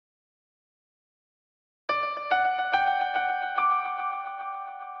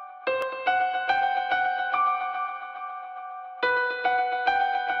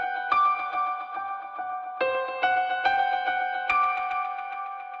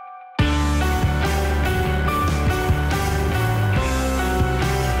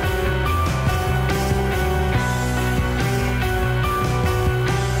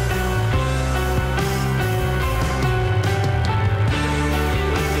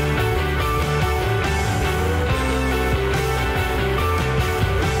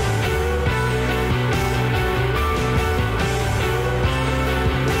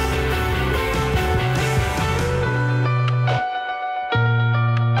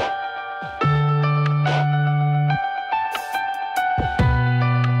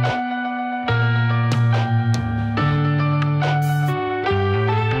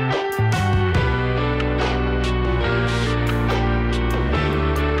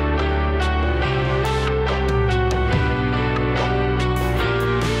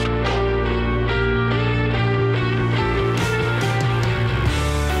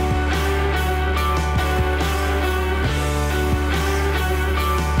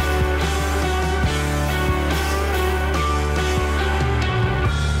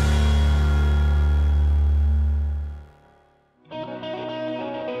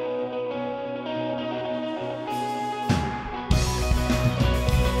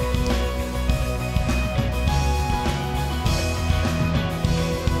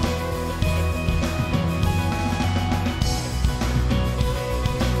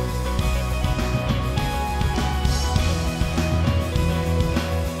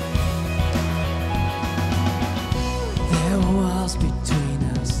walls between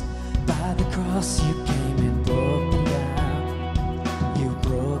us. By the cross you came and broke them down. You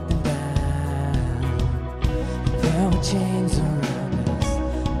broke them down. There were chains around us.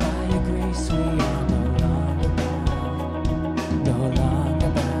 By your grace we are no longer bound. No longer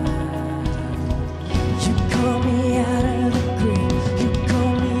bound. You call me out of the grave. You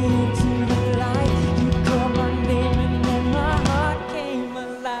call me into the light. You called my name and then my heart came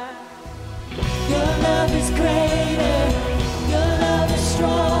alive. Your love is greater. Your love is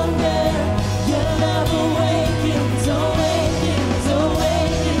stronger. Your love awakens, awakens,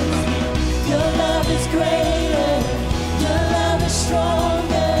 awakens me. Your love is greater. Your love is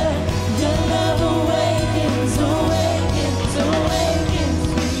stronger. Your love awakens, awakens, awakens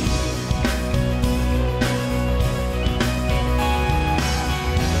me.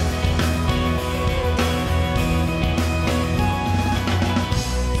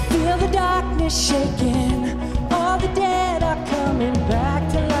 Feel the darkness shaking. All the dead are coming back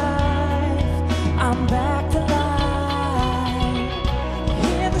to life. I'm back to life.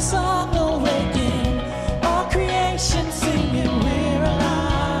 Hear the song awaken. All creation singing, we're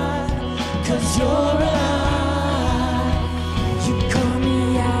alive. 'Cause you're alive. You call me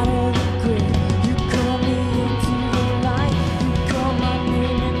out of the grave. You call me into the light. You call my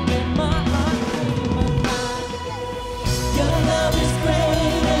name and then my heart came alive. Your love is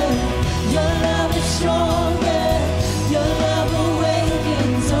greater. Your love is stronger. Your love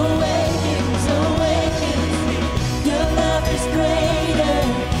awakens, awakens, awakens me. Your love is greater.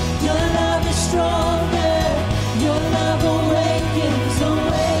 Your love is stronger. Your love awakens,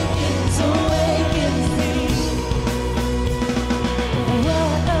 awakens, awakens me.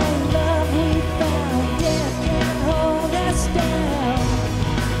 What a love we found. Death can't hold us down.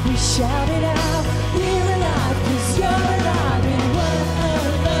 We shout it out. We're alive 'cause you're alive. And what a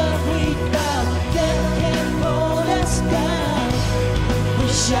love we found. Death can't hold us down. We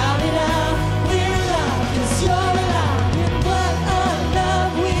shout it out. We're alive 'cause you're alive. And what a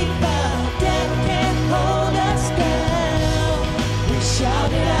love we found. Death can't hold us down. We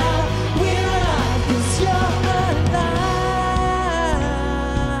shout it out. We're alive 'cause you're alive.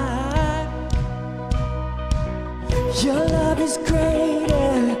 Your love is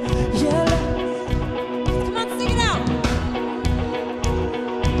greater. Your love. Come on, sing it out.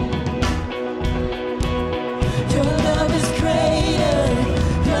 Your love is greater.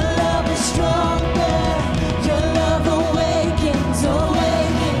 Your love is stronger. Your love awakens,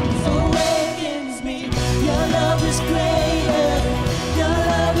 awakens, awakens me. Your love is greater. Your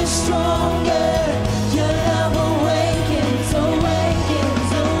love is stronger. Your love awakens, awakens,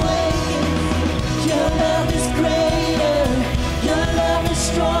 awakens me. Your love is greater. Your love is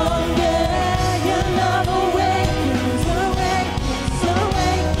stronger. Your love awakens, awakens,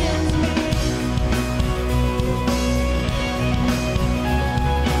 awakens me.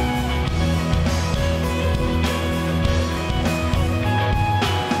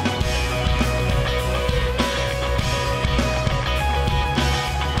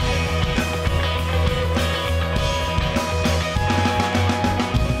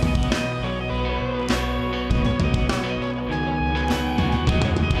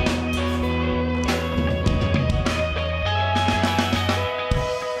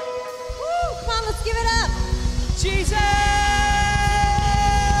 Woo, come on, let's give it up. Jesus!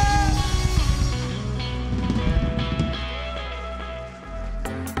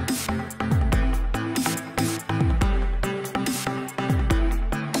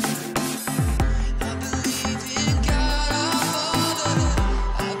 I believe in God our Father.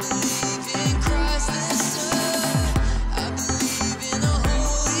 I believe in Christ the Son. I believe in the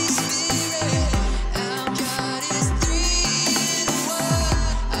Holy Spirit. Our God is three in one.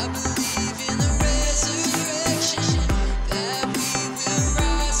 I believe in the resurrection, that we will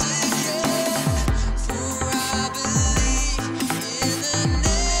rise again. For I believe in the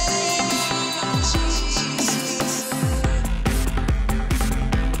name of Jesus.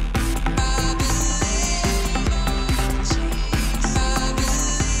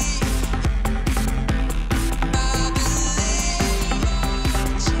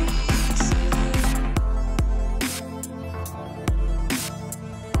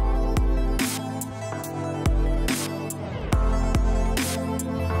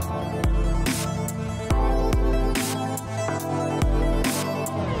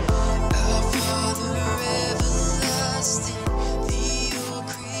 Our Father everlasting, the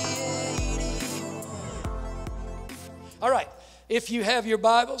all-creating one. All right. If you have your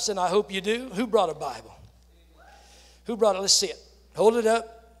Bibles, and I hope you do, who brought a Bible? Who brought it? Let's see it. Hold it up.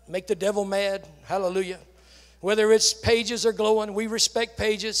 Make the devil mad. Hallelujah. Whether its pages are glowing, we respect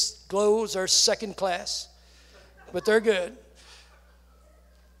pages. Glows are second class, but they're good.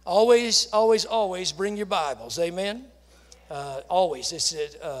 Always, always, always bring your Bibles. Amen? Always. It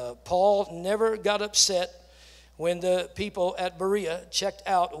said, Paul never got upset when the people at Berea checked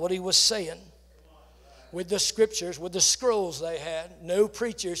out what he was saying with the scriptures, with the scrolls they had. No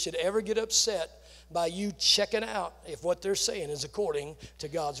preacher should ever get upset by you checking out if what they're saying is according to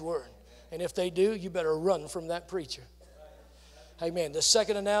God's word. And if they do, you better run from that preacher. Amen. The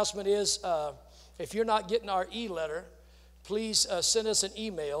second announcement is, if you're not getting our e-letter, please send us an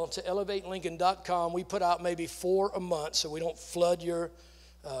email to elevatelincoln.com. We put out maybe 4 a month, so we don't flood your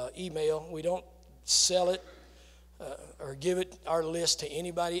email. We don't sell it or give it our list to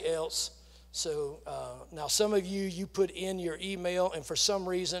anybody else. So now some of you put in your email, and for some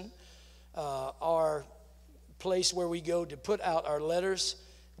reason, our place where we go to put out our letters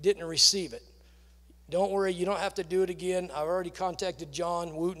didn't receive it. Don't worry, you don't have to do it again. I've already contacted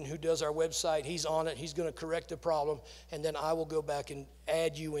John Wooten, who does our website. He's on it. He's going to correct the problem, and then I will go back and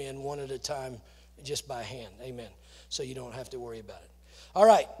add you in one at a time just by hand. Amen. So you don't have to worry about it. All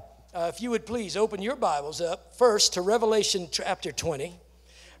right. If you would please open your Bibles up first to Revelation chapter 20.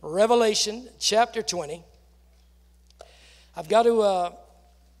 Revelation chapter 20. I've got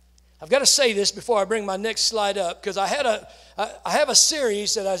to say this before I bring my next slide up, because I have a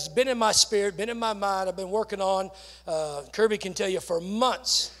series that has been in my spirit, been in my mind, I've been working on. Kirby can tell you for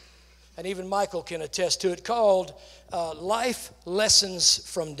months, and even Michael can attest to it, called Life Lessons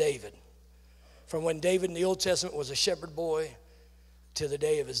from David. From when David in the Old Testament was a shepherd boy to the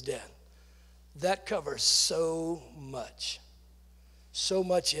day of his death. That covers so much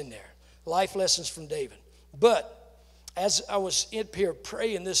in there. Life lessons from David. But as I was up here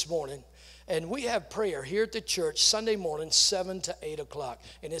praying this morning, and we have prayer here at the church Sunday morning, 7 to 8 o'clock,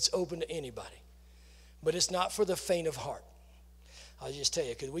 and it's open to anybody. But it's not for the faint of heart. I'll just tell you,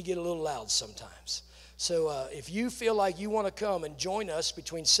 because we get a little loud sometimes. So if you feel like you want to come and join us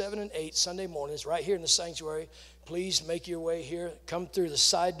between 7 and 8 Sunday mornings right here in the sanctuary, please make your way here. Come through the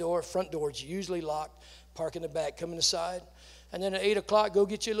side door. Front door is usually locked. Park in the back. Come in the side. And then at 8 o'clock, go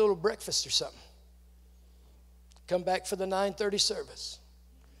get you a little breakfast or something. Come back for the 9:30 service.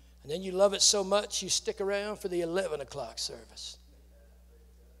 And then you love it so much, you stick around for the 11 o'clock service.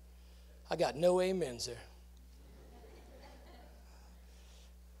 I got no amens there.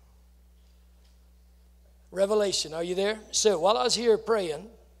 Revelation, are you there? So while I was here praying,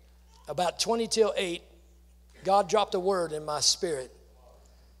 about 20 till 8, God dropped a word in my spirit.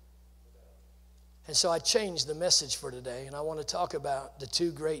 And so I changed the message for today, and I want to talk about the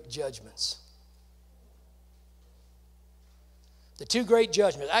 2 great judgments. The 2 great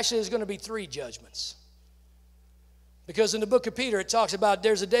judgments. Actually, there's going to be 3 judgments. Because in the book of Peter, it talks about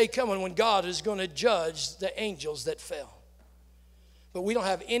there's a day coming when God is going to judge the angels that fell. But we don't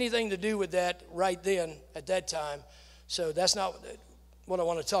have anything to do with that right then at that time. So that's not what I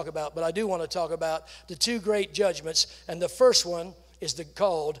want to talk about. But I do want to talk about the 2 great judgments. And the first one is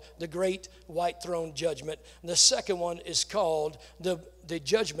called the Great White Throne Judgment. And the second one is called the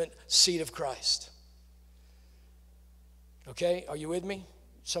Judgment Seat of Christ. Okay, are you with me?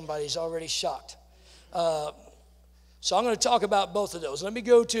 Somebody's already shocked. So I'm going to talk about both of those. Let me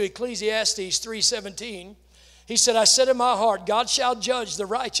go to Ecclesiastes 3:17. He said, I said in my heart, God shall judge the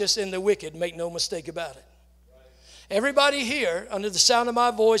righteous and the wicked. Make no mistake about it. Everybody here, under the sound of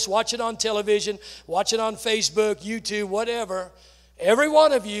my voice, watch it on television, watch it on Facebook, YouTube, whatever, every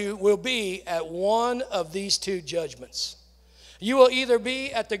one of you will be at one of these 2 judgments. You will either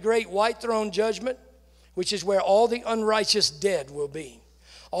be at the great white throne judgment, which is where all the unrighteous dead will be.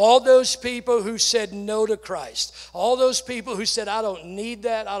 All those people who said no to Christ. All those people who said, I don't need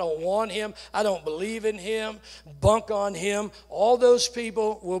that. I don't want him. I don't believe in him. Bunk on him. All those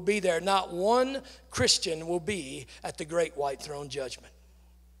people will be there. Not one Christian will be at the great white throne judgment.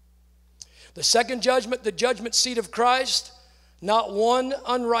 The second judgment, the judgment seat of Christ, not one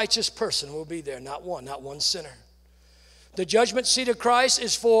unrighteous person will be there. Not one sinner. The judgment seat of Christ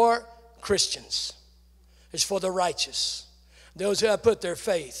is for Christians. It's for the righteous. Those who have put their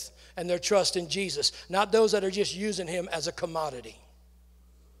faith and their trust in Jesus. Not those that are just using him as a commodity.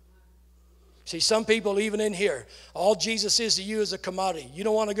 See, some people even in here, all Jesus is to you is a commodity. You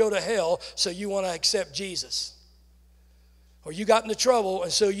don't want to go to hell, so you want to accept Jesus. Or you got into trouble,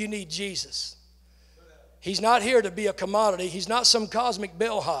 and so you need Jesus. He's not here to be a commodity. He's not some cosmic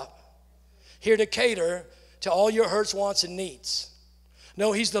bellhop here to cater to all your hurts, wants, and needs.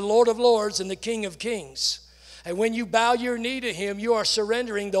 No, he's the Lord of lords and the King of kings. And when you bow your knee to him, you are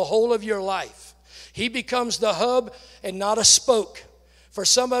surrendering the whole of your life. He becomes the hub and not a spoke. For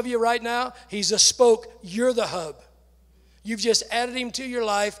some of you right now, he's a spoke, you're the hub. You've just added him to your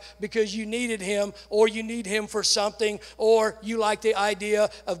life because you needed him, or you need him for something, or you like the idea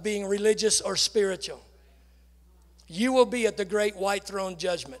of being religious or spiritual. You will be at the great white throne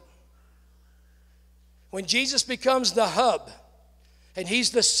judgment. When Jesus becomes the hub, and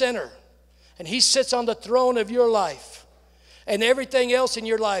he's the center, and he sits on the throne of your life, and everything else in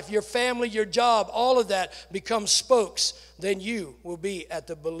your life, your family, your job, all of that becomes spokes, then you will be at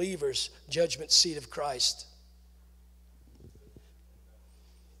the believer's judgment seat of Christ.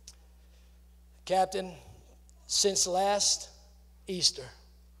 Captain, since last Easter,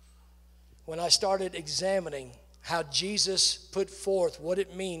 when I started examining how Jesus put forth what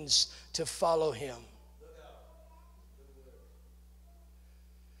it means to follow him,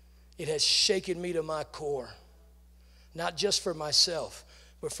 it has shaken me to my core. Not just for myself,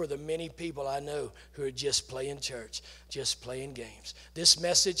 but for the many people I know who are just playing church, just playing games. This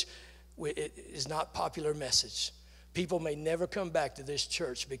message is not popular message. People may never come back to this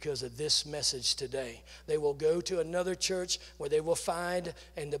church because of this message today. They will go to another church where they will find,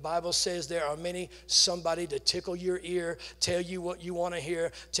 and the Bible says there are many, somebody to tickle your ear, tell you what you want to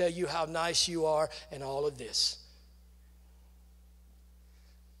hear, tell you how nice you are, and all of this.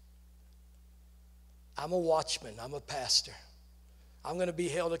 I'm a watchman. I'm a pastor. I'm going to be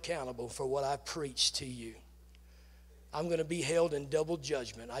held accountable for what I preach to you. I'm going to be held in double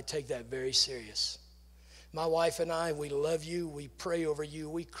judgment. I take that very serious. My wife and I, we love you, we pray over you,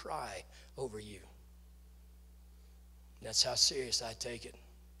 we cry over you. That's how serious I take it,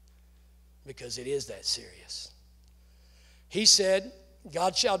 because it is that serious. He said,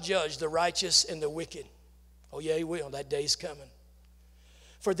 God shall judge the righteous and the wicked. Oh yeah, he will. That day's coming.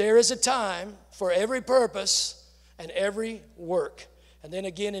 For there is a time for every purpose and every work. And then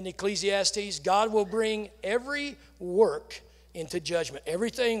again in Ecclesiastes, God will bring every work into judgment.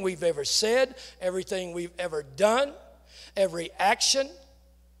 Everything we've ever said, everything we've ever done, every action,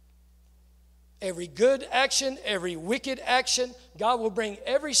 every good action, every wicked action, God will bring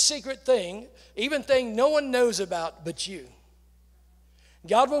every secret thing, even thing no one knows about but you.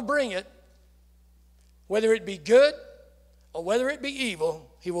 God will bring it, whether it be good or whether it be evil,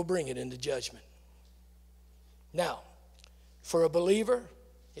 he will bring it into judgment. Now, for a believer,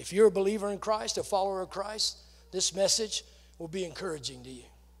 if you're a believer in Christ, a follower of Christ, this message will be encouraging to you.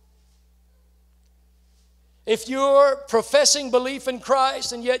 If you're professing belief in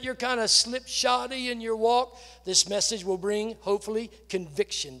Christ and yet you're kind of slipshody in your walk, this message will bring, hopefully,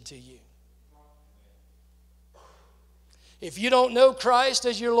 conviction to you. If you don't know Christ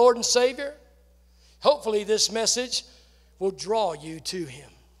as your Lord and Savior, hopefully this message will draw you to him.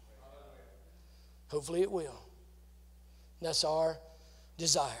 Hopefully it will. That's our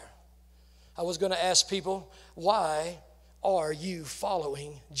desire. I was going to ask people, why are you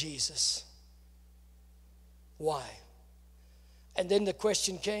following Jesus? Why? And then the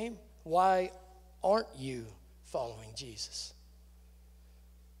question came, why aren't you following Jesus?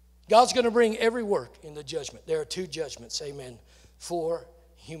 God's going to bring every work in the judgment. There are two judgments, amen, for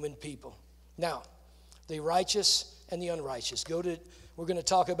human people. Now, the righteous and the unrighteous. We're going to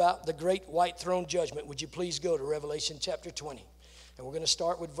talk about the great white throne judgment. Would you please go to Revelation chapter 20? And we're going to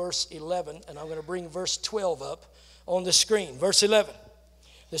start with verse 11, and I'm going to bring verse 12 up on the screen. Verse 11.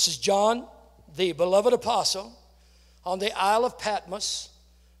 This is John, the beloved apostle, on the Isle of Patmos.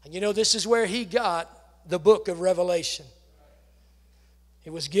 And you know, this is where he got the book of Revelation.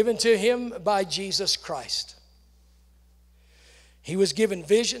 It was given to him by Jesus Christ. He was given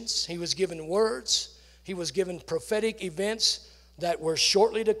visions. He was given words. He was given prophetic events that were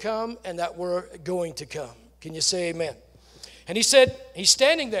shortly to come and that were going to come. Can you say amen? And he said, he's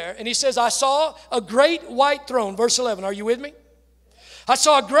standing there, and he says, I saw a great white throne. Verse 11, are you with me? I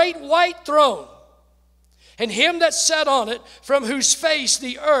saw a great white throne, and him that sat on it, from whose face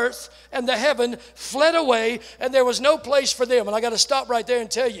the earth and the heaven fled away, and there was no place for them. And I got to stop right there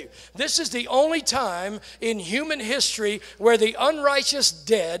and tell you, this is the only time in human history where the unrighteous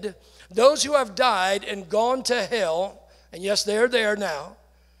dead, those who have died and gone to hell, and yes, they're there now,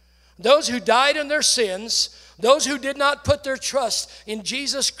 those who died in their sins, those who did not put their trust in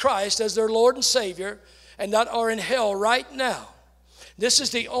Jesus Christ as their Lord and Savior, and that are in hell right now. This is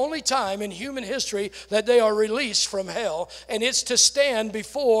the only time in human history that they are released from hell, and it's to stand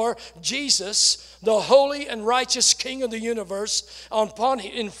before Jesus, the holy and righteous King of the universe,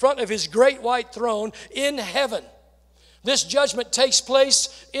 in front of his great white throne in heaven. This judgment takes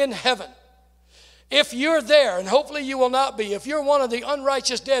place in heaven. If you're there, and hopefully you will not be, if you're one of the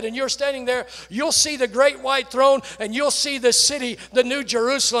unrighteous dead and you're standing there, you'll see the great white throne and you'll see the city, the New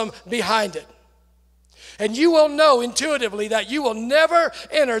Jerusalem, behind it. And you will know intuitively that you will never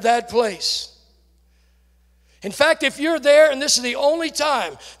enter that place. In fact, if you're there and this is the only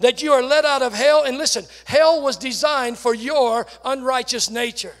time that you are let out of hell, and listen, hell was designed for your unrighteous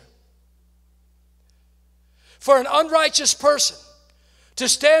nature. For an unrighteous person to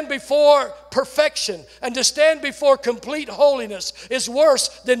stand before perfection and to stand before complete holiness is worse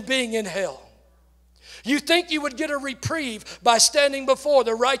than being in hell. You think you would get a reprieve by standing before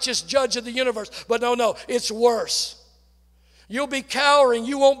the righteous judge of the universe, but no, it's worse. You'll be cowering.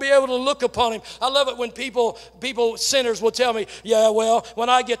 You won't be able to look upon him. I love it when people, sinners will tell me, yeah, well, when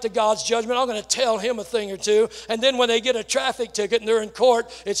I get to God's judgment, I'm going to tell him a thing or two. And then when they get a traffic ticket and they're in court,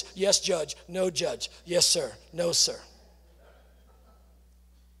 it's yes, judge, no, judge, yes, sir, no, sir.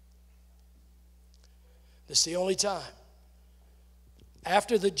 This is the only time.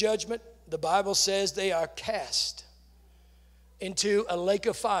 After the judgment, the Bible says they are cast into a lake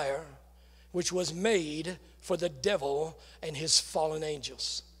of fire, which was made for the devil and his fallen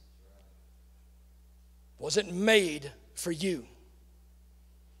angels. Wasn't made for you.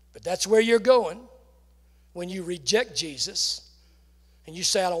 But that's where you're going when you reject Jesus and you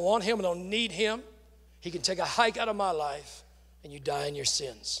say, I don't want him, I don't need him. He can take a hike out of my life, and you die in your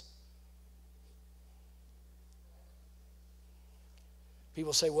sins.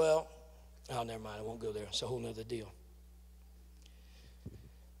 People say, well, oh, never mind, I won't go there. It's a whole nother deal.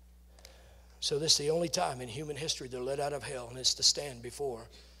 So this is the only time in human history they're let out of hell, and it's to stand before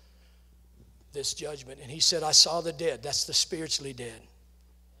this judgment. And he said, I saw the dead. That's the spiritually dead.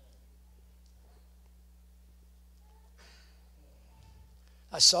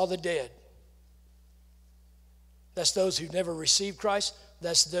 I saw the dead. That's those who never received Christ.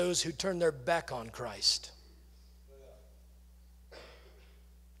 That's those who turn their back on Christ.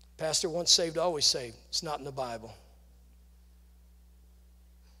 Pastor, once saved, always saved. It's not in the Bible.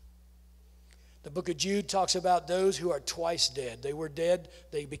 The book of Jude talks about those who are twice dead. They were dead,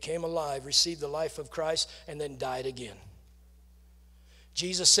 they became alive, received the life of Christ, and then died again.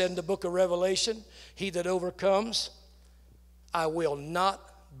 Jesus said in the book of Revelation, he that overcomes, I will not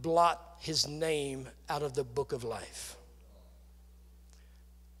blot his name out of the book of life.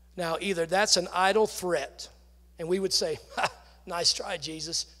 Now, either that's an idle threat, and we would say, nice try,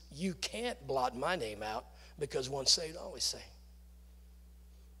 Jesus. You can't blot my name out because once saved, always saved.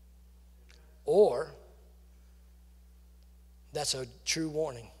 Or that's a true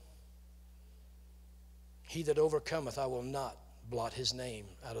warning. He that overcometh, I will not blot his name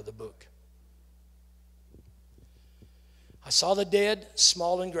out of the book. I saw the dead,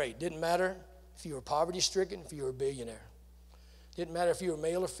 small and great. Didn't matter if you were poverty-stricken, if you were a billionaire. Didn't matter if you were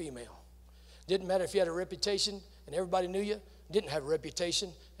male or female. Didn't matter if you had a reputation and everybody knew you. Didn't have a reputation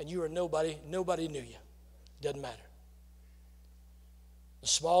and you were nobody knew you. Doesn't matter. The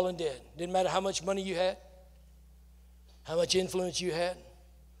small and dead. Didn't matter how much money you had, how much influence you had,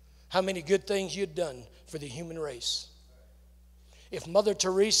 how many good things you'd done for the human race. If Mother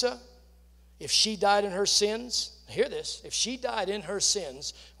Teresa, if she died in her sins, hear this, if she died in her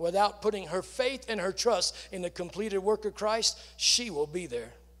sins without putting her faith and her trust in the completed work of Christ, she will be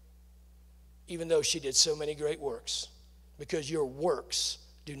there, even though she did so many great works, because your works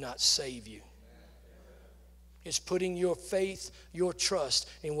do not save you. It's putting your faith, your trust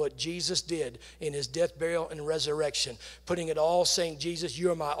in what Jesus did in his death, burial, and resurrection. Putting it all, saying, Jesus,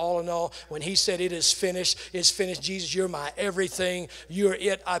 you're my all in all. When he said it is finished, it's finished. Jesus, you're my everything. You're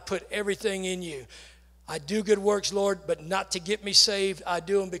it. I put everything in you. I do good works, Lord, but not to get me saved. I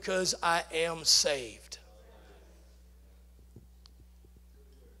do them because I am saved.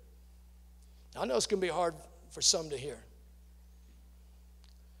 I know it's going to be hard for some to hear.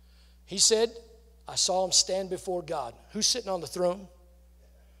 He said, I saw him stand before God. Who's sitting on the throne?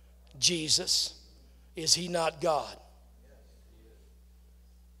 Jesus. Is he not God?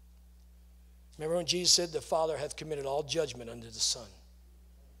 Remember when Jesus said, the Father hath committed all judgment unto the Son.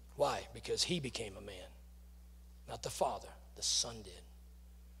 Why? Because he became a man. Not the Father, the Son did.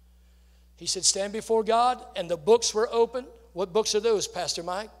 He said, stand before God, and the books were opened. What books are those, Pastor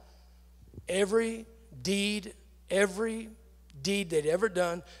Mike? Every deed they'd ever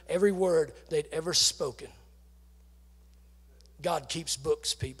done, every word they'd ever spoken. God keeps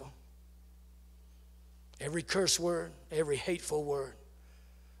books, people. Every curse word, every hateful word,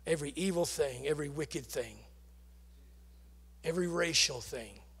 every evil thing, every wicked thing, every racial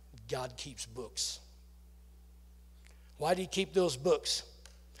thing, God keeps books. Why do he keep those books?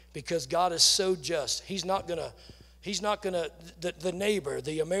 Because God is so just. He's not going He's not going to, the neighbor,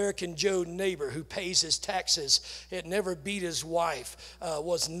 the American Joe neighbor who pays his taxes, it never beat his wife,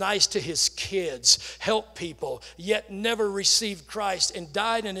 was nice to his kids, helped people, yet never received Christ and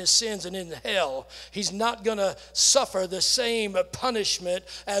died in his sins and in hell. He's not going to suffer the same punishment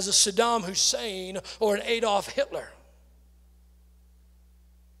as a Saddam Hussein or an Adolf Hitler.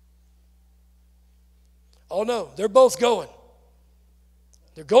 Oh no, they're both going.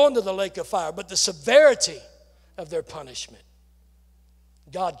 They're going to the lake of fire, but the severity of their punishment.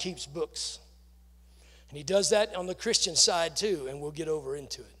 God keeps books. And he does that on the Christian side too, and we'll get over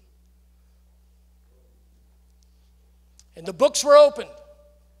into it. And the books were opened.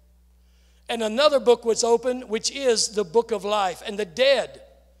 And another book was opened, which is the book of life. And the dead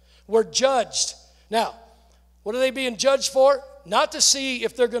were judged. Now, what are they being judged for? Not to see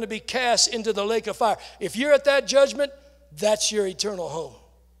if they're going to be cast into the lake of fire. If you're at that judgment, that's your eternal home.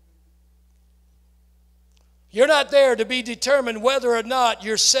 You're not there to be determined whether or not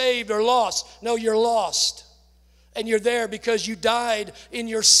you're saved or lost. No, you're lost. And you're there because you died in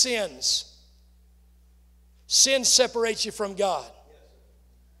your sins. Sin separates you from God.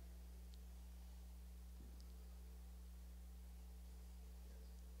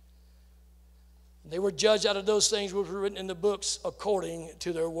 They were judged out of those things which were written in the books according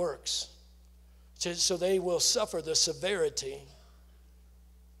to their works. So they will suffer the severity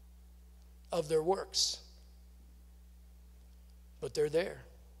of their works. But they're there.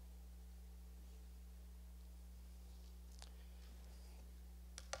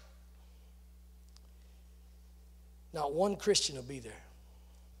 Not one Christian will be there.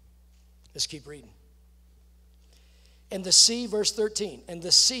 Let's keep reading. And the sea, verse 13, and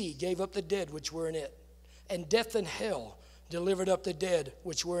the sea gave up the dead which were in it, and death and hell delivered up the dead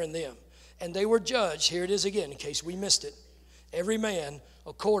which were in them. And they were judged, here it is again in case we missed it, every man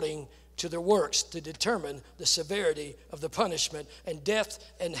according to their works, to determine the severity of the punishment. And death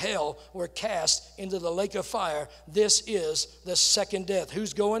and hell were cast into the lake of fire. This is the second death.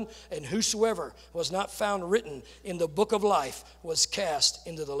 Who's going? And whosoever was not found written in the book of life was cast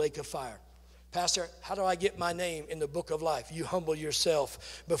into the lake of fire. Pastor, how do I get my name in the book of life? You humble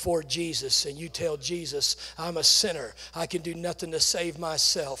yourself before Jesus and you tell Jesus, I'm a sinner. I can do nothing to save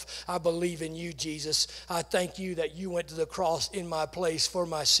myself. I believe in you, Jesus. I thank you that you went to the cross in my place for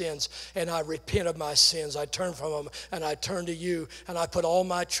my sins, and I repent of my sins. I turn from them and I turn to you, and I put all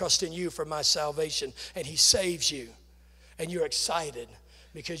my trust in you for my salvation, and he saves you, and you're excited.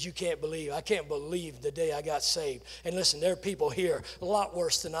 Because you can't believe. I can't believe the day I got saved. And listen, there are people here a lot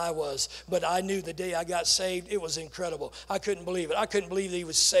worse than I was. But I knew the day I got saved, it was incredible. I couldn't believe it. I couldn't believe that he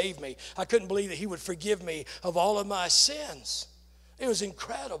would save me. I couldn't believe that he would forgive me of all of my sins. It was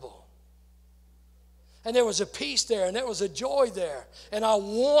incredible. And there was a peace there, and there was a joy there. And I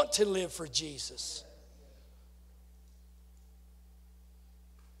want to live for Jesus.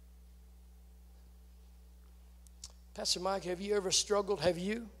 Pastor Mike, have you ever struggled? Have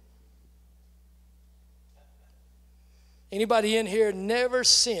you? Anybody in here never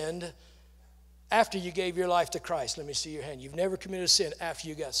sinned after you gave your life to Christ? Let me see your hand. You've never committed a sin after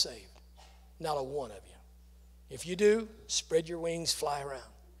you got saved. Not a one of you. If you do, spread your wings, fly around.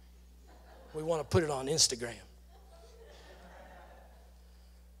 We want to put it on Instagram.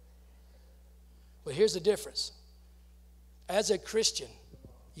 But here's the difference. As a Christian,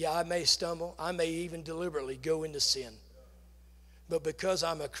 yeah, I may stumble. I may even deliberately go into sin. But because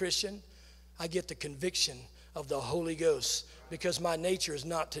I'm a Christian, I get the conviction of the Holy Ghost, because my nature is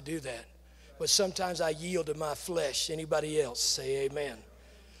not to do that. But sometimes I yield to my flesh. Anybody else? Say amen.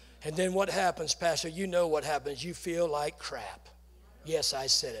 And then what happens, Pastor? You know what happens. You feel like crap. Yes, I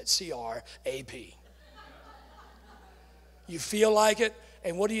said it. C-R-A-P. You feel like it.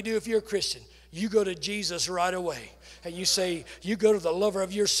 And what do you do if you're a Christian? You go to Jesus right away. And you say, you go to the lover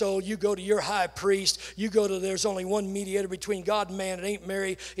of your soul, you go to your high priest, you go to, there's only one mediator between God and man, it ain't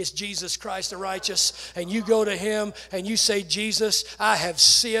Mary, it's Jesus Christ the righteous. And you go to him and you say, Jesus, I have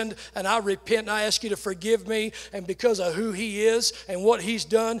sinned and I repent and I ask you to forgive me. And because of who he is and what he's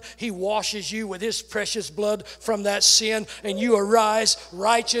done, he washes you with his precious blood from that sin, and you arise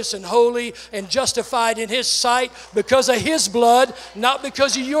righteous and holy and justified in his sight because of his blood, not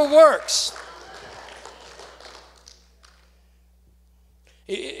because of your works.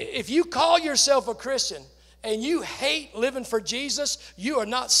 If you call yourself a Christian and you hate living for Jesus, you are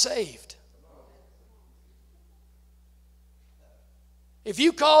not saved. If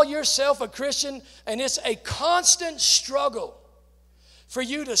you call yourself a Christian and it's a constant struggle for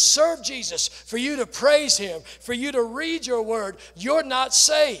you to serve Jesus, for you to praise him, for you to read your word, you're not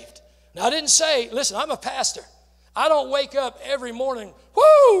saved. Now, I didn't say, listen, I'm a pastor. I don't wake up every morning,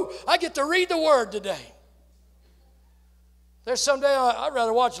 whoo, I get to read the word today. There's some day I'd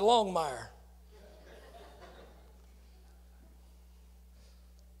rather watch Longmire.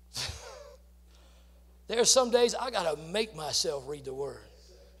 There's some days I got to make myself read the Word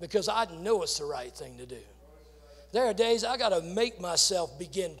because I know it's the right thing to do. There are days I got to make myself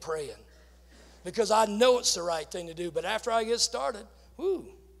begin praying because I know it's the right thing to do. But after I get started, whoo,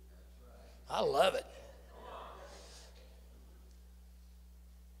 I love it.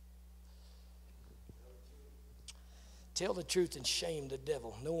 Tell the truth and shame the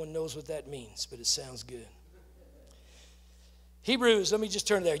devil. No one knows what that means, but it sounds good. Hebrews, let me just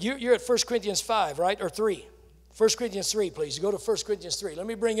turn there. You're at 1 Corinthians 5, right? Or 3. 1 Corinthians 3, please. Go to 1 Corinthians 3. Let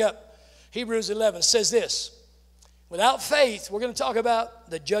me bring up Hebrews 11. It says this. Without faith, we're going to talk about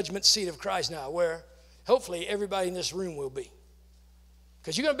the judgment seat of Christ now, where hopefully everybody in this room will be.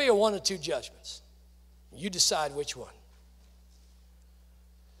 Because you're going to be at one of two judgments. You decide which one.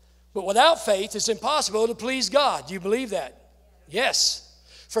 But without faith, it's impossible to please God. Do you believe that? Yes.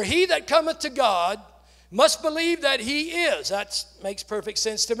 For he that cometh to God must believe that he is. That makes perfect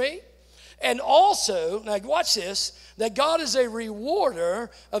sense to me. And also, now watch this, that God is a rewarder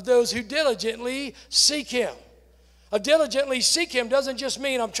of those who diligently seek him. Diligently seek him doesn't just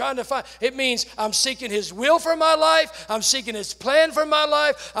mean I'm trying to find. It means I'm seeking his will for my life. I'm seeking his plan for my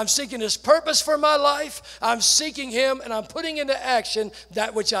life. I'm seeking his purpose for my life. I'm seeking him and I'm putting into action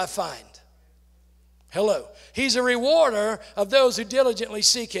that which I find. Hello. He's a rewarder of those who diligently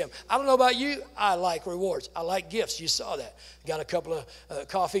seek him. I don't know about you. I like rewards. I like gifts. You saw that. Got a couple of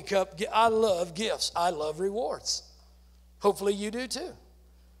coffee cup. I love gifts. I love rewards. Hopefully you do too.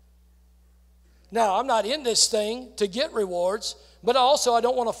 Now, I'm not in this thing to get rewards, but also I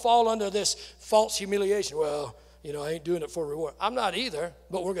don't want to fall under this false humiliation. Well, you know, I ain't doing it for reward. I'm not either,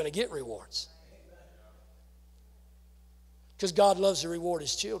 but we're going to get rewards. Because God loves to reward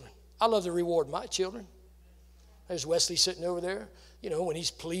his children. I love to reward my children. There's Wesley sitting over there. You know, when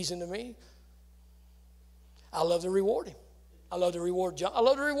he's pleasing to me, I love to reward him. I love to reward John. I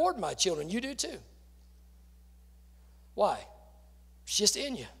love to reward my children. You do too. Why? It's just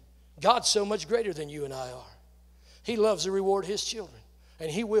in you. God's so much greater than you and I are. He loves to reward his children,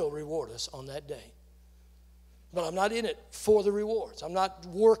 and he will reward us on that day. But I'm not in it for the rewards. I'm not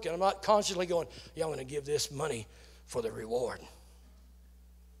working. I'm not constantly going, yeah, I'm going to give this money for the reward.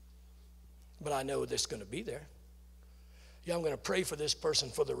 But I know that's going to be there. Yeah, I'm going to pray for this person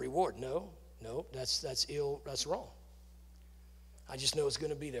for the reward. No, that's ill. That's wrong. I just know it's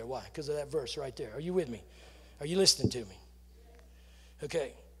going to be there. Why? Because of that verse right there. Are you with me? Are you listening to me?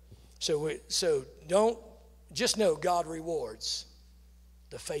 Okay. So don't just know God rewards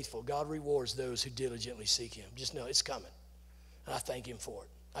the faithful. God rewards those who diligently seek him. Just know it's coming. And I thank him for it.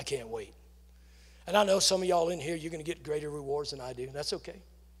 I can't wait. And I know some of y'all in here, you're going to get greater rewards than I do. That's okay.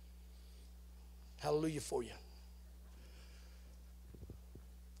 Hallelujah for you.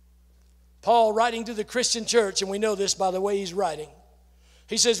 Paul writing to the Christian church, and we know this by the way he's writing.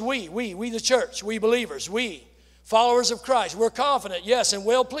 He says, we the church, we believers, we followers of Christ, we're confident, yes, and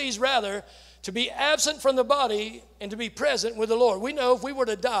well pleased rather to be absent from the body and to be present with the Lord. We know if we were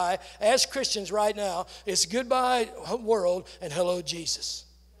to die as Christians right now, it's goodbye world and hello Jesus.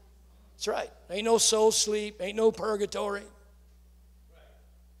 That's right. Ain't no soul sleep, ain't no purgatory.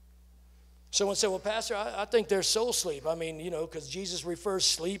 Someone said, well, Pastor, I think there's soul sleep. I mean, you know, because Jesus refers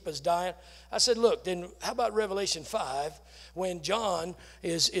sleep as dying. I said, look, then how about Revelation 5 when John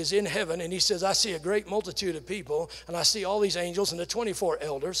is in heaven and he says, I see a great multitude of people and I see all these angels and the 24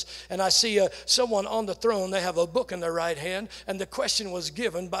 elders and I see someone on the throne. They have a book in their right hand and the question was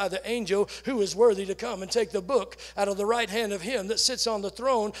given by the angel who is worthy to come and take the book out of the right hand of him that sits on the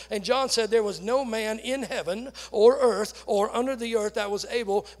throne. And John said there was no man in heaven or earth or under the earth that was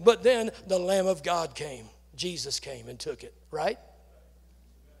able, but then the Lamb of God came. Jesus came and took it, right?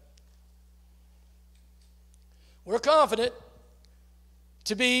 We're confident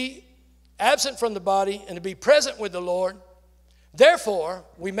to be absent from the body and to be present with the Lord. Therefore,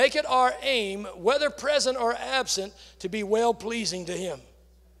 we make it our aim, whether present or absent, to be well-pleasing to him.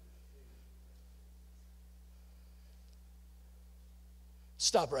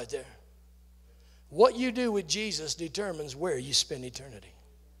 Stop right there. What you do with Jesus determines where you spend eternity.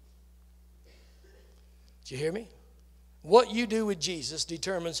 Did you hear me? What you do with Jesus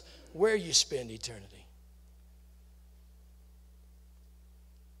determines where you spend eternity.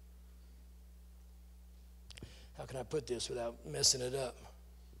 How can I put this without messing it up?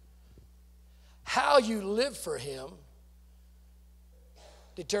 How you live for him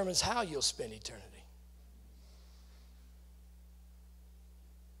determines how you'll spend eternity.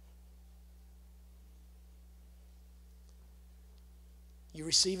 You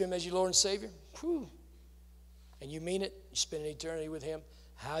receive him as your Lord and Savior? Whew. and you mean it, you spend an eternity with him.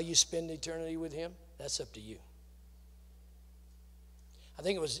 How you spend eternity with him, that's up to you. I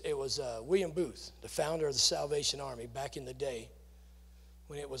think it was William Booth, the founder of the Salvation Army back in the day,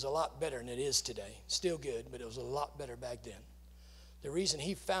 when it was a lot better than it is today. Still good, but it was a lot better back then. The reason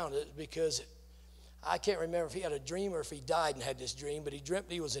he founded it is because I can't remember if he had a dream or if he died and had this dream, but he dreamt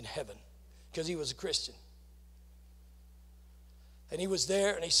he was in heaven because he was a Christian. And he was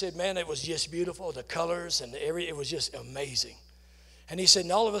there, and he said, man, it was just beautiful, the colors and it was just amazing. And he said,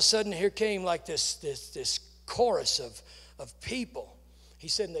 and all of a sudden here came like this chorus of people. He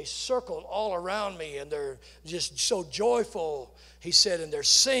said, and they circled all around me, and they're just so joyful, he said, and they're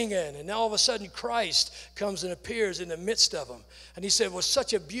singing. And all of a sudden Christ comes and appears in the midst of them. And he said, it was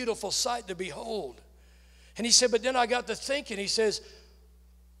such a beautiful sight to behold. And he said, but then I got to thinking, he says,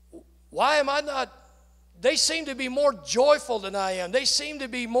 why am I not? They seem to be more joyful than I am. They seem to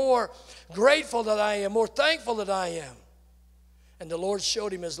be more grateful than I am, more thankful than I am. And the Lord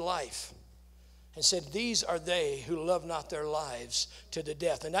showed him his life and said, these are they who love not their lives to the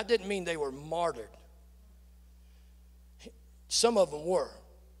death. And that didn't mean they were martyred. Some of them were,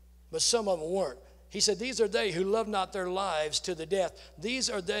 but some of them weren't. He said, these are they who love not their lives to the death. These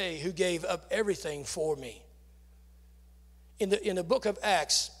are they who gave up everything for me. In the book of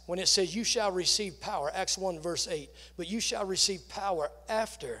Acts, when it says, you shall receive power, Acts 1 verse 8, but you shall receive power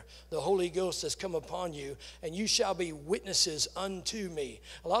after the Holy Ghost has come upon you, and you shall be witnesses unto me.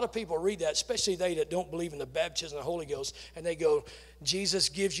 A lot of people read that, especially they that don't believe in the baptism of the Holy Ghost, and they go, Jesus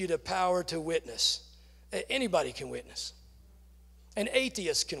gives you the power to witness. Anybody can witness. An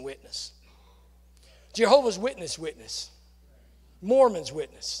atheist can witness. Jehovah's Witness. Mormons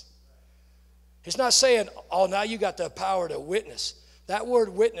witness. It's not saying, oh, now you got the power to witness. That word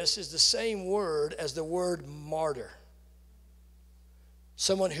witness is the same word as the word martyr.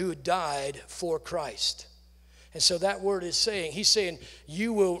 Someone who died for Christ. And so that word is saying, he's saying,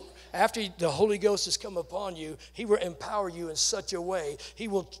 you will, after the Holy Ghost has come upon you, he will empower you in such a way, he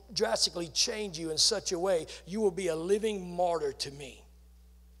will drastically change you in such a way, you will be a living martyr to me.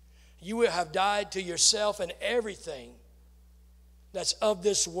 You will have died to yourself and everything that's of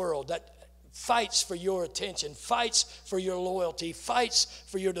this world, that fights for your attention, fights for your loyalty, fights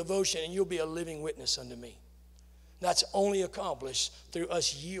for your devotion, and you'll be a living witness unto me. That's only accomplished through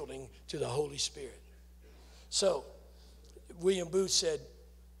us yielding to the Holy Spirit. So, William Booth said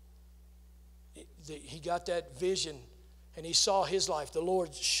he got that vision and he saw his life. The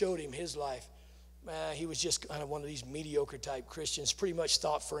Lord showed him his life. He was just kind of one of these mediocre type Christians, pretty much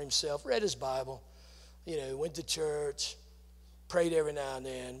thought for himself, read his Bible, went to church, prayed every now and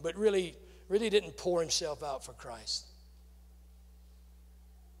then, but really didn't pour himself out for Christ.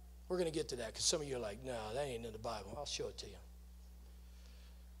 We're going to get to that because some of you are like, no, that ain't in the Bible. I'll show it to you.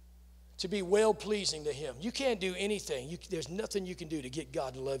 To be well-pleasing to him. You can't do anything. There's nothing you can do to get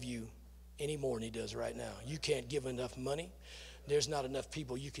God to love you any more than he does right now. You can't give enough money. There's not enough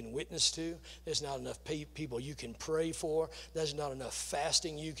people you can witness to. There's not enough people you can pray for. There's not enough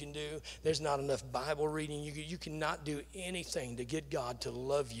fasting you can do. There's not enough Bible reading. You cannot do anything to get God to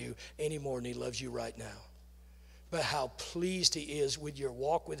love you any more than he loves you right now. But how pleased he is with your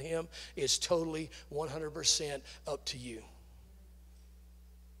walk with him is totally 100% up to you.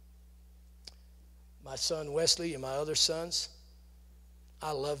 My son Wesley and my other sons,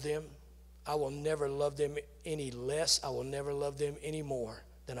 I love them. I will never love them any less. I will never love them any more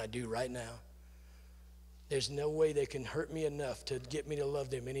than I do right now. There's no way they can hurt me enough to get me to love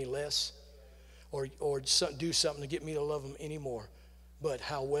them any less or do something to get me to love them any more. But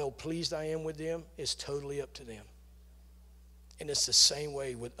how well pleased I am with them is totally up to them. And it's the same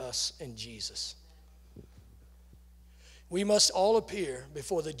way with us and Jesus. We must all appear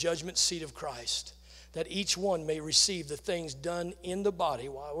before the judgment seat of Christ, that each one may receive the things done in the body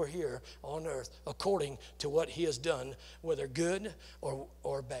while we're here on earth according to what he has done, whether good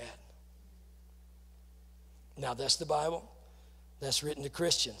or bad. Now that's the Bible. That's written to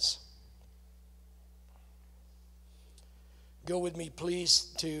Christians. Go with me,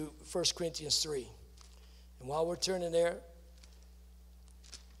 please, to 1 Corinthians 3. And while we're turning there,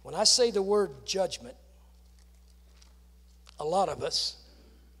 when I say the word judgment, a lot of us,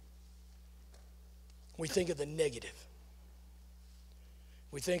 we think of the negative.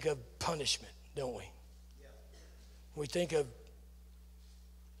 We think of punishment, don't we? Yeah. We think of,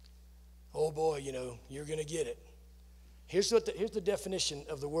 oh boy, you're going to get it. Here's the definition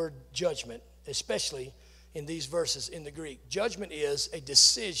of the word judgment, especially in these verses in the Greek. Judgment is a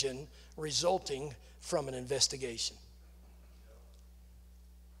decision resulting from an investigation.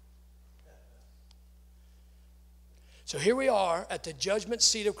 So here we are at the judgment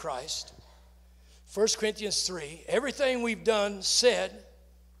seat of Christ, 1 Corinthians 3, everything we've done, said,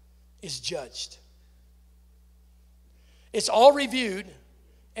 is judged. It's all reviewed,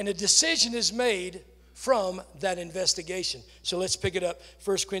 and a decision is made from that investigation. So let's pick it up,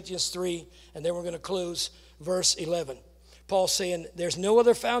 1 Corinthians 3, and then we're going to close verse 11. Paul's saying, there's no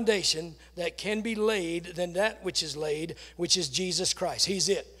other foundation that can be laid than that which is laid, which is Jesus Christ. He's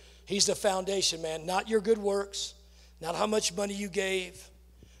it. He's the foundation, man. Not your good works, not how much money you gave,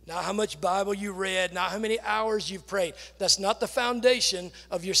 not how much Bible you read, not how many hours you've prayed. That's not the foundation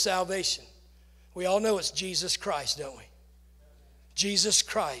of your salvation. We all know it's Jesus Christ, don't we? Jesus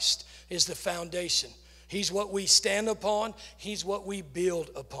Christ is the foundation. He's what we stand upon. He's what we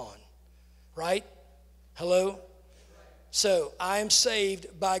build upon. Right? Hello? So, I am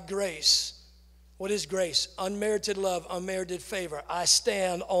saved by grace. What is grace? Unmerited love, unmerited favor. I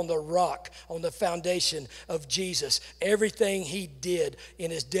stand on the rock, on the foundation of Jesus. Everything he did in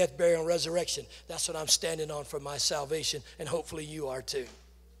his death, burial, and resurrection, that's what I'm standing on for my salvation, and hopefully you are too.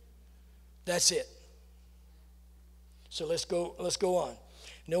 That's it. So let's go on.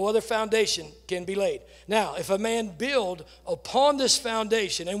 No other foundation can be laid. Now, if a man build upon this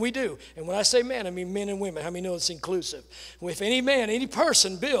foundation, and we do, and when I say man, I mean men and women. How many know it's inclusive? If any man, any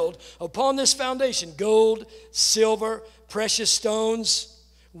person build upon this foundation, gold, silver, precious stones,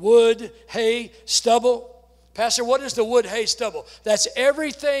 wood, hay, stubble. Pastor, what is the wood, hay, stubble? That's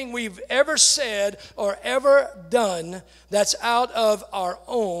everything we've ever said or ever done that's out of our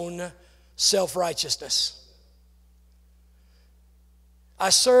own self-righteousness. I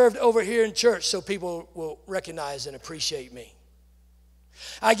served over here in church so people will recognize and appreciate me.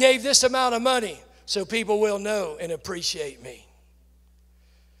 I gave this amount of money so people will know and appreciate me.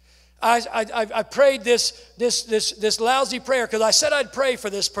 I prayed this lousy prayer because I said I'd pray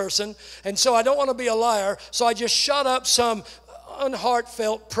for this person, and so I don't want to be a liar, so I just shot up some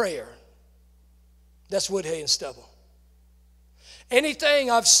unheartfelt prayer. That's wood, hay, and stubble. Anything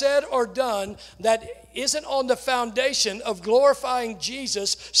I've said or done that isn't on the foundation of glorifying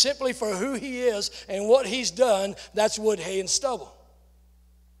Jesus simply for who he is and what he's done, that's wood, hay, and stubble.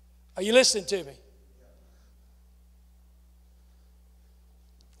 Are you listening to me?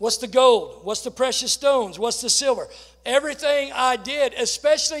 What's the gold? What's the precious stones? What's the silver? Everything I did,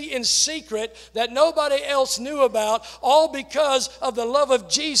 especially in secret, that nobody else knew about, all because of the love of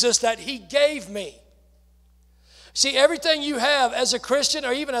Jesus that he gave me. See, everything you have as a Christian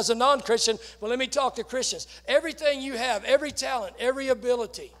or even as a non-Christian, well, let me talk to Christians. Everything you have, every talent, every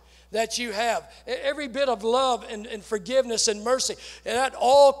ability that you have, every bit of love and forgiveness and mercy, and that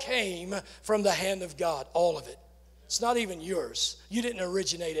all came from the hand of God, all of it. It's not even yours. You didn't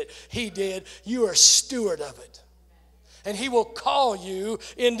originate it. He did. You are a steward of it. And he will call you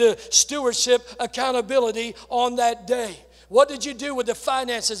into stewardship accountability on that day. What did you do with the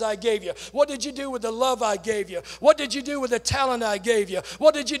finances I gave you? What did you do with the love I gave you? What did you do with the talent I gave you?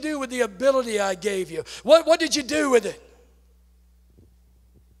 What did you do with the ability I gave you? What did you do with it?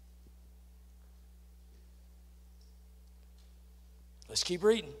 Let's keep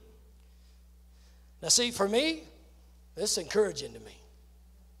reading. Now see, for me, this is encouraging to me.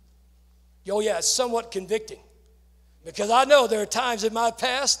 Oh yeah, it's somewhat convicting. Because I know there are times in my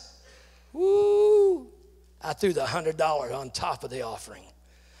past, I threw the $100 on top of the offering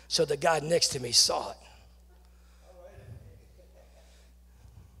so the guy next to me saw it.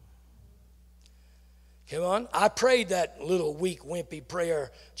 Come on. I prayed that little weak, wimpy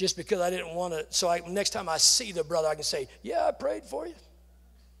prayer just because I didn't want to. So next time I see the brother, I can say, yeah, I prayed for you.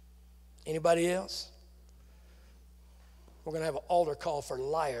 Anybody else? We're going to have an altar call for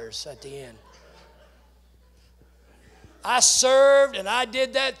liars at the end. I served and I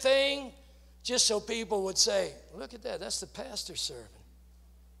did that thing just so people would say, look at that, that's the pastor serving.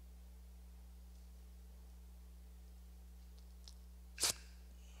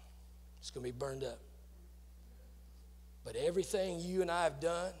 It's going to be burned up. But everything you and I have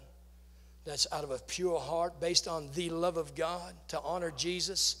done that's out of a pure heart, based on the love of God, to honor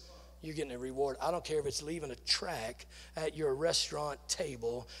Jesus, you're getting a reward. I don't care if it's leaving a track at your restaurant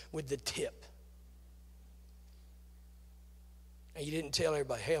table with the tip. And you didn't tell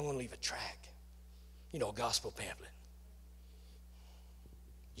everybody, hey, I'm going to leave a track. You know, a gospel pamphlet.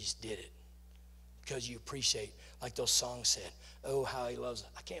 You just did it because you appreciate, like those songs said, oh, how he loves us.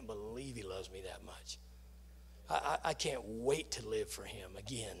 I can't believe he loves me that much. I can't wait to live for him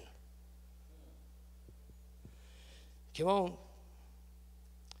again. Come on.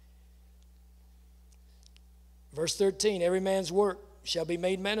 Verse 13, every man's work shall be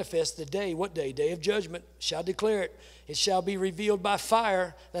made manifest the day. What day? Day of judgment. Shall declare it. It shall be revealed by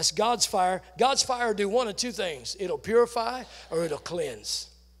fire. That's God's fire. God's fire will do one of two things. It'll purify or it'll cleanse.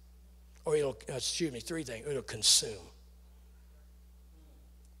 Or it'll, excuse me, three things. It'll consume.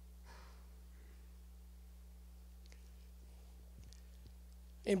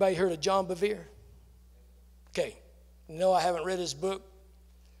 Anybody heard of John Bevere? Okay. No, I haven't read his book,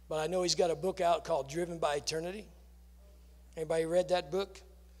 but I know he's got a book out called Driven by Eternity. Anybody read that book?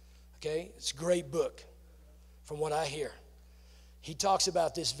 Okay. It's a great book from what I hear. He talks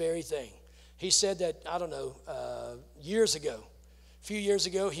about this very thing. He said that, I don't know, years ago, a few years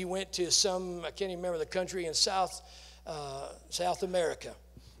ago, he went to some, I can't even remember the country in South America.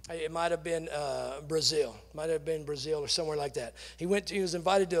 It might have been Brazil. Might have been Brazil or somewhere like that. He was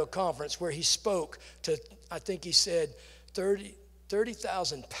invited to a conference where he spoke to, I think he said,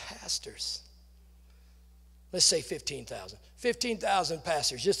 30,000 pastors. Let's say 15,000. 15,000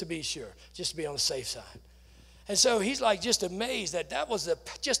 pastors, just to be sure, just to be on the safe side. And so he's like just amazed that was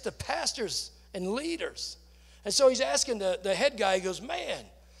just the pastors and leaders. And so he's asking the head guy, he goes, man,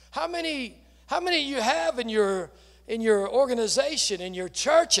 how many you have in your organization, in your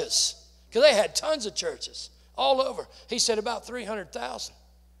churches? Because they had tons of churches all over. He said about 300,000.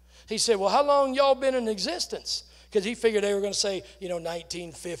 He said, well, how long y'all been in existence? Because he figured they were going to say,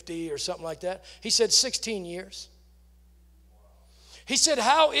 1950 or something like that. He said 16 years. He said,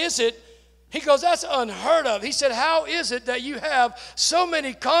 how is it? He goes, that's unheard of. He said, how is it that you have so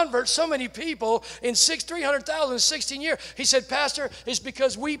many converts, so many people in 300,000 in 16 years? He said, Pastor, it's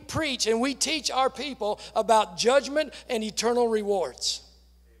because we preach and we teach our people about judgment and eternal rewards.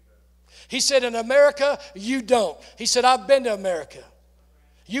 He said, in America, you don't. He said, I've been to America.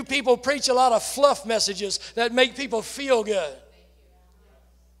 You people preach a lot of fluff messages that make people feel good.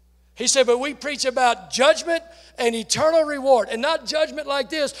 He said, but we preach about judgment and eternal reward. And not judgment like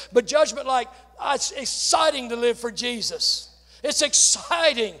this, but judgment like, it's exciting to live for Jesus. It's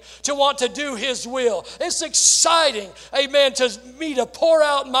exciting to want to do His will. It's exciting, amen, to me to pour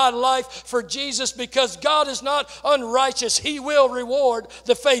out my life for Jesus because God is not unrighteous. He will reward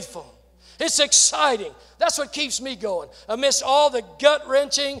the faithful. It's exciting. That's what keeps me going. Amidst all the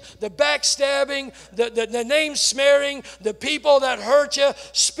gut-wrenching, the backstabbing, the name-smearing, the people that hurt you,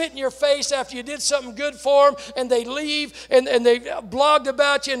 spit in your face after you did something good for them, and they leave, and they blogged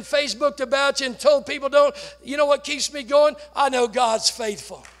about you and Facebooked about you and told people don't. You know what keeps me going? I know God's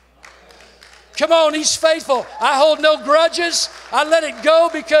faithful. Come on, He's faithful. I hold no grudges. I let it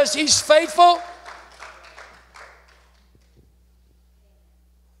go because He's faithful.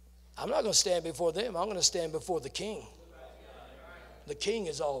 I'm not going to stand before them. I'm going to stand before the King. The King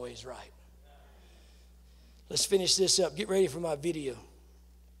is always right. Let's finish this up. Get ready for my video.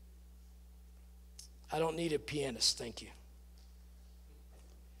 I don't need a pianist. Thank you.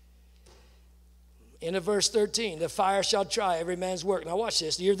 End of verse 13. The fire shall try every man's work. Now watch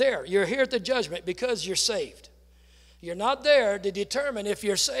this. You're there. You're here at the judgment because you're saved. You're not there to determine if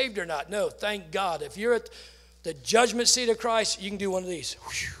you're saved or not. No, thank God. If you're at the judgment seat of Christ, you can do one of these.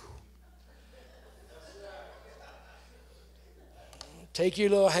 Whew. Take your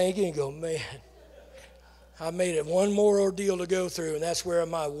little hanky and go, man, I made it one more ordeal to go through, and that's where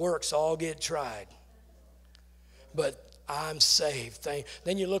my works all get tried. But I'm saved.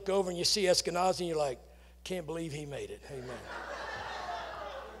 Then you look over and you see Eskenazi, and you're like, can't believe he made it. Amen.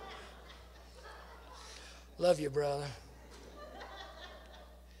 Love you, brother.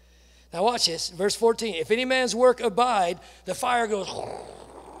 Now watch this, verse 14. If any man's work abide, the fire goes.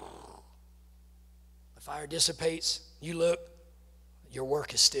 The fire dissipates. You look. Your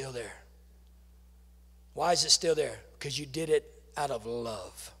work is still there. Why is it still there? Because you did it out of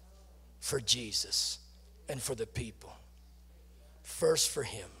love for Jesus and for the people. First for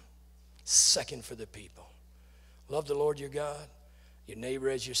Him, second for the people. Love the Lord your God, your neighbor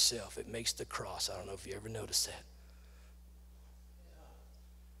as yourself. It makes the cross. I don't know if you ever noticed that.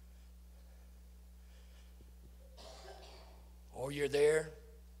 Or you're there,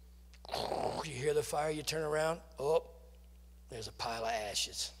 you hear the fire, you turn around, oh, there's a pile of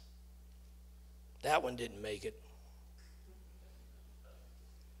ashes. That one didn't make it.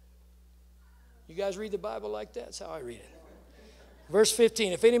 You guys read the Bible like that? That's how I read it. Verse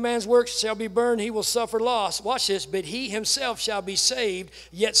 15, if any man's work shall be burned, he will suffer loss. Watch this, but he himself shall be saved,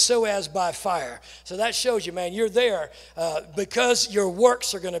 yet so as by fire. So that shows you, man, you're there because your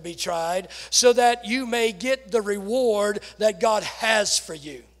works are going to be tried so that you may get the reward that God has for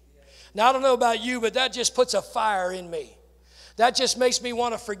you. Now, I don't know about you, but that just puts a fire in me. That just makes me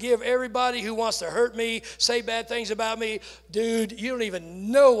want to forgive everybody who wants to hurt me, say bad things about me. Dude, you don't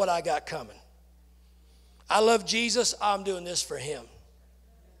even know what I got coming. I love Jesus. I'm doing this for Him.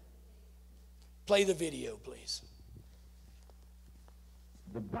 Play the video, please.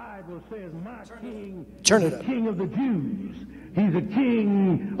 The Bible says, my king Turn is it the up. king of the Jews. He's the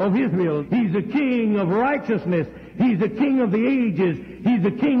King of Israel. He's the King of righteousness. He's the King of the ages. He's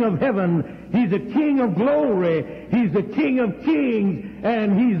the King of heaven. He's the King of glory. He's the King of kings.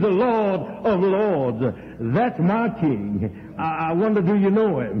 And He's the Lord of lords. That's my King. I wonder, do you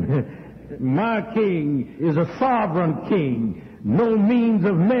know Him? My King is a sovereign King. No means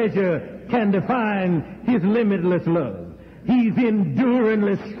of measure can define His limitless love. He's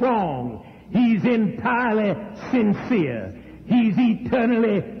enduringly strong. He's entirely sincere. He's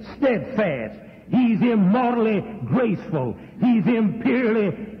eternally steadfast. He's immortally graceful. He's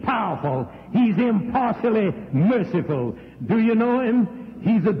imperially powerful. He's impartially merciful. Do you know Him?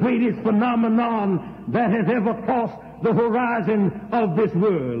 He's the greatest phenomenon that has ever crossed the horizon of this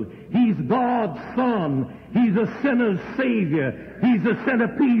world. He's God's Son. He's a sinner's Savior. He's the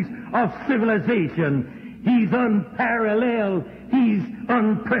centerpiece of civilization. He's unparalleled. He's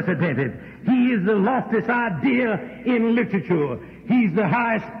unprecedented. He is the loftiest idea in literature. He's the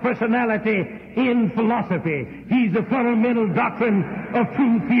highest personality in philosophy. He's the fundamental doctrine of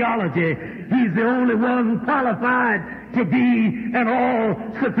true theology. He's the only one qualified to be an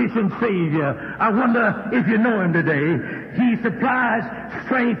all-sufficient Savior. I wonder if you know Him today. He supplies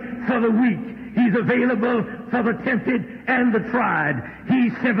strength for the weak. He's available for the tempted and the tried.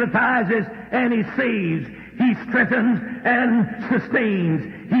 He sympathizes and He saves. He strengthens and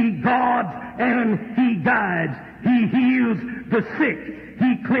sustains. He guards and He guides. He heals the sick.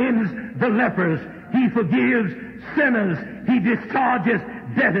 He cleanses the lepers. He forgives sinners. He discharges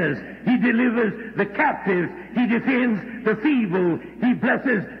debtors. He delivers the captives. He defends the feeble. He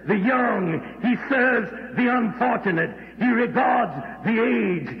blesses the young. He serves the unfortunate. He regards the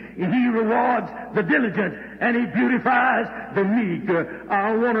aged. He rewards the diligent. And He beautifies the meek.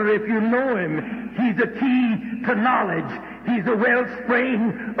 I wonder if you know Him. He's the key to knowledge. He's the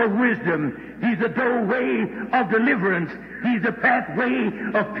wellspring of wisdom. He's the doorway of deliverance. He's the pathway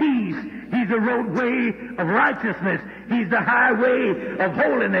of peace. He's the roadway of righteousness. He's the highway of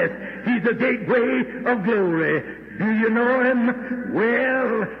holiness. He's the gateway of glory. Do you know Him?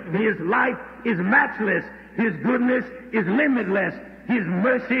 Well, His life is matchless. His goodness is limitless. His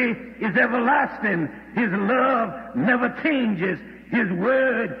mercy is everlasting. His love never changes. His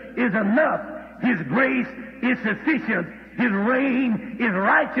word is enough. His grace is sufficient. His reign is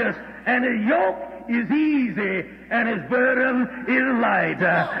righteous. And His yoke is easy. And His burden is light.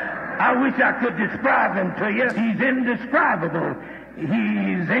 I wish I could describe Him to you. He's indescribable.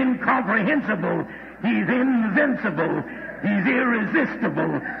 He's incomprehensible. He's invincible. He's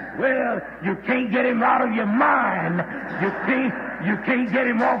irresistible. Well, you can't get Him out of your mind. You can't get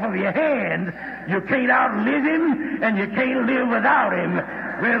Him off of your hand. You can't outlive Him, and you can't live without Him.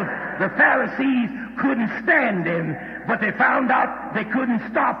 Well, the Pharisees couldn't stand Him, but they found out they couldn't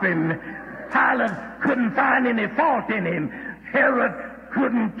stop Him. Pilate couldn't find any fault in Him. Herod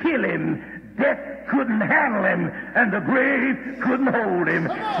couldn't kill Him. Death couldn't handle Him, and the grave couldn't hold Him.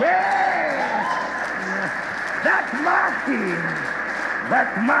 Yeah! That's my King.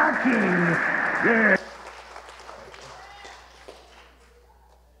 That's my King. Yeah.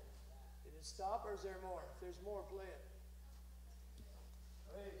 Did it stop or is there more? If there's more, play it.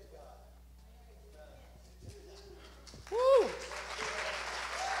 Praise God. Woo!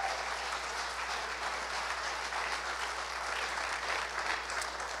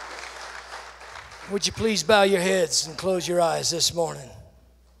 Would you please bow your heads and close your eyes this morning?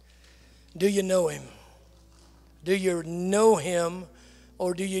 Do you know Him? Do you know Him,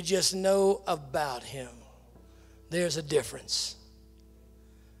 or do you just know about Him? There's a difference.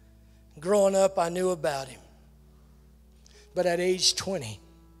 Growing up, I knew about Him. But at age 20,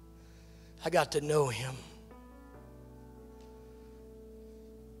 I got to know Him.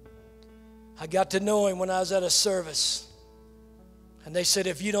 I got to know Him when I was at a service. And they said,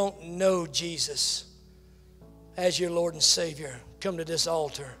 if you don't know Jesus as your Lord and Savior, come to this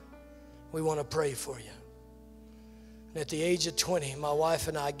altar. We want to pray for you. And at the age of 20, my wife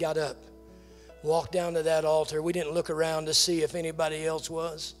and I got up, walked down to that altar. We didn't look around to see if anybody else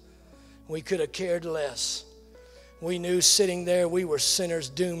was. We could have cared less. We knew sitting there we were sinners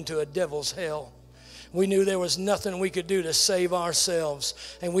doomed to a devil's hell. We knew there was nothing we could do to save ourselves.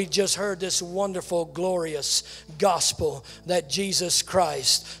 And we just heard this wonderful, glorious gospel that Jesus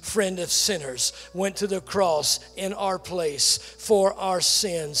Christ, friend of sinners, went to the cross in our place for our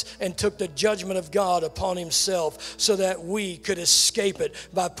sins and took the judgment of God upon Himself so that we could escape it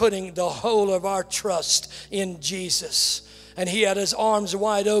by putting the whole of our trust in Jesus. And He had His arms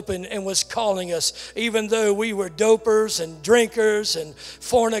wide open and was calling us, even though we were dopers and drinkers and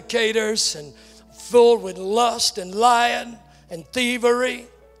fornicators and filled with lust and lying and thievery.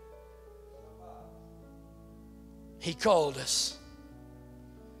 He called us.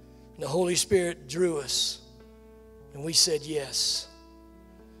 And the Holy Spirit drew us. And we said yes.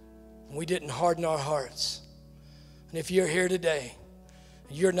 And we didn't harden our hearts. And if you're here today,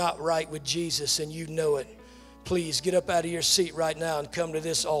 and you're not right with Jesus and you know it, please get up out of your seat right now and come to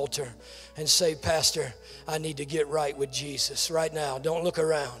this altar and say, Pastor, I need to get right with Jesus right now. Don't look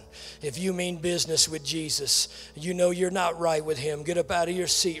around. If you mean business with Jesus, you know you're not right with him, get up out of your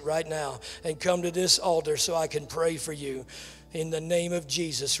seat right now and come to this altar so I can pray for you in the name of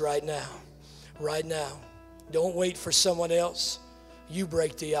Jesus right now. Right now. Don't wait for someone else. You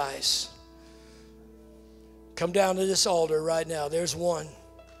break the ice. Come down to this altar right now. There's one.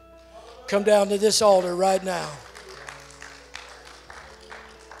 Come down to this altar right now.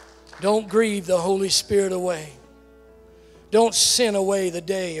 Don't grieve the Holy Spirit away. Don't sin away the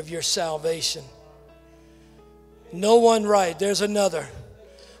day of your salvation. No one writes. There's another.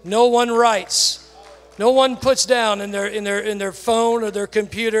 No one writes. No one puts down in their phone or their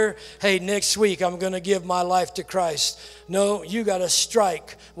computer, hey, next week I'm going to give my life to Christ. No, you got to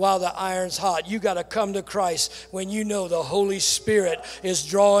strike while the iron's hot. You got to come to Christ when you know the Holy Spirit is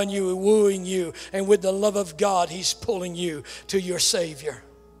drawing you, wooing you, and with the love of God, he's pulling you to your Savior.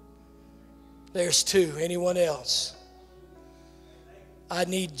 There's two. Anyone else? I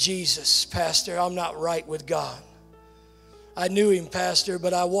need Jesus, Pastor. I'm not right with God. I knew him, Pastor,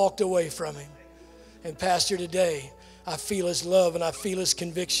 but I walked away from him. And Pastor, today, I feel his love and I feel his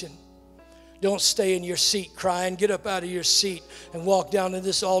conviction. Don't stay in your seat crying. Get up out of your seat and walk down to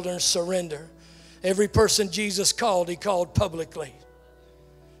this altar and surrender. Every person Jesus called, he called publicly.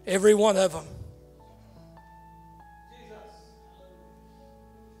 Every one of them.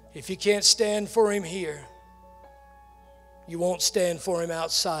 If you can't stand for him here, you won't stand for him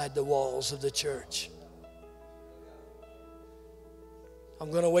outside the walls of the church. I'm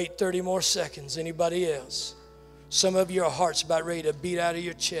going to wait 30 more seconds. Anybody else? Some of your heart's about ready to beat out of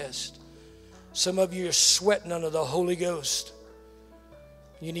your chest. Some of you are sweating under the Holy Ghost.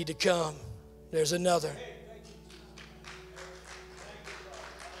 You need to come. There's another.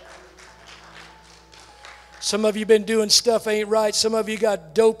 Some of you been doing stuff ain't right. Some of you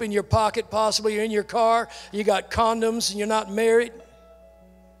got dope in your pocket, possibly you're in your car. You got condoms and you're not married.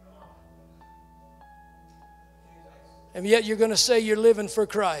 And yet you're going to say you're living for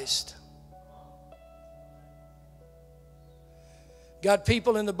Christ. Got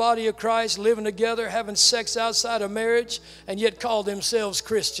people in the body of Christ living together, having sex outside of marriage, and yet call themselves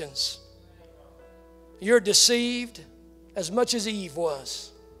Christians. You're deceived as much as Eve was.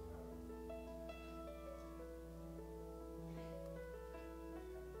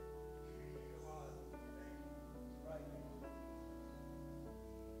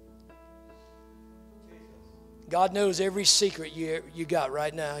 God knows every secret you got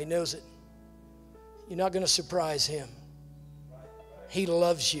right now. He knows it. You're not going to surprise him. He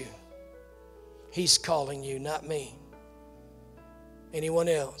loves you. He's calling you, not me. Anyone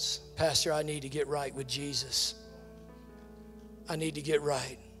else? Pastor, I need to get right with Jesus. I need to get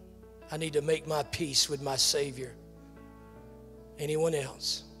right. I need to make my peace with my Savior. Anyone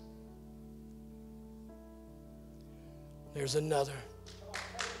else? There's another.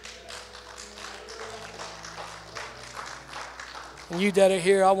 And you that are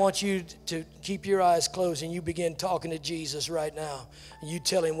here, I want you to keep your eyes closed and you begin talking to Jesus right now. And you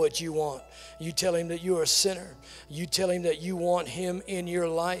tell him what you want. You tell him that you're a sinner. You tell him that you want him in your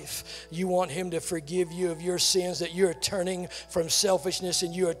life. You want him to forgive you of your sins, that you're turning from selfishness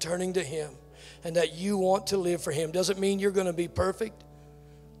and you are turning to him. And that you want to live for him. Doesn't mean you're going to be perfect,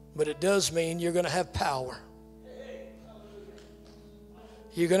 but it does mean you're going to have power.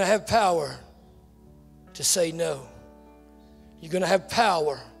 You're going to have power to say no. You're going to have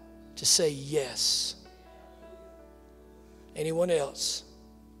power to say yes. Anyone else?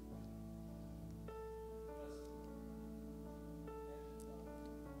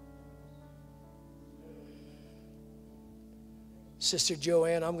 Sister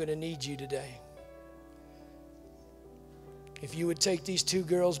Joanne, I'm going to need you today. If you would take these two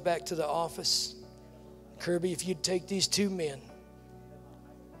girls back to the office. Kirby, if you'd take these two men.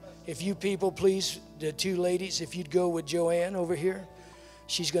 If you people, please, the two ladies, if you'd go with Joanne over here.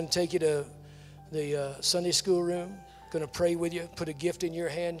 She's going to take you to the Sunday school room. Going to pray with you, put a gift in your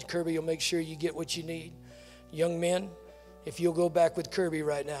hand. Kirby will make sure you get what you need. Young men, if you'll go back with Kirby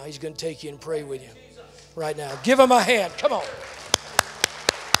right now, he's going to take you and pray with you right now. Give him a hand. Come on.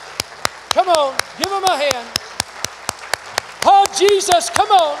 Come on. Give him a hand. Oh, Jesus. Come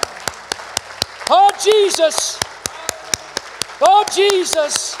on. Oh, Jesus. Oh,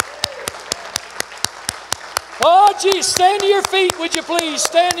 Jesus. Oh, Jesus. Stand to your feet, would you please?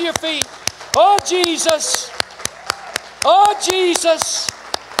 Stand to your feet. Oh, Jesus. Oh, Jesus.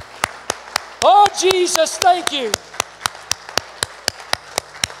 Oh, Jesus, thank you.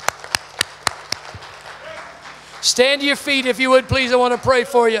 Stand to your feet if you would, please. I want to pray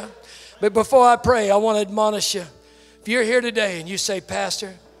for you. But before I pray, I want to admonish you. If you're here today and you say,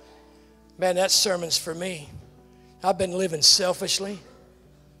 Pastor, man, that sermon's for me. I've been living selfishly.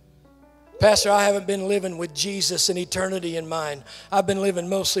 Pastor, I haven't been living with Jesus and eternity in mind. I've been living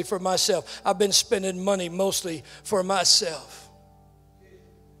mostly for myself. I've been spending money mostly for myself.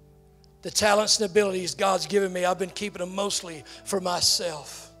 The talents and abilities God's given me, I've been keeping them mostly for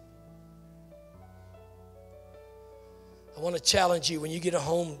myself. I want to challenge you when you get at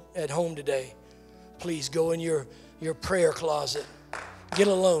home today, please go in your prayer closet. Get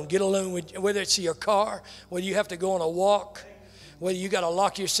alone. Get alone with, whether it's your car, whether you have to go on a walk, whether you got to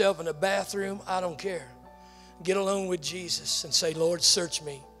lock yourself in a bathroom, I don't care. Get alone with Jesus and say, Lord, search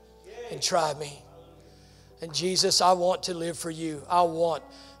me and try me. And Jesus, I want to live for you. I want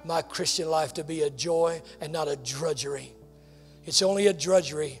my Christian life to be a joy and not a drudgery. It's only a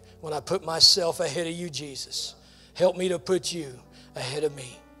drudgery when I put myself ahead of you, Jesus. Help me to put you ahead of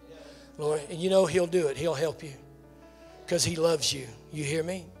me. Lord, and you know He'll do it. He'll help you because He loves you. You hear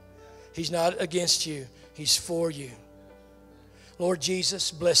me? He's not against you. He's for you. Lord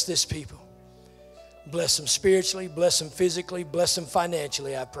Jesus, bless this people. Bless them spiritually, bless them physically, bless them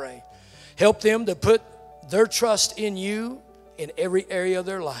financially, I pray. Help them to put their trust in you in every area of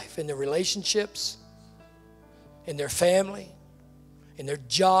their life, in their relationships, in their family, in their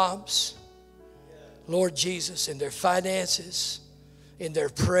jobs, Lord Jesus, in their finances, in their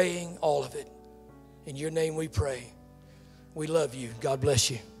praying, all of it. In your name we pray. We love you. God bless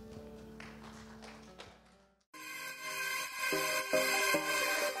you.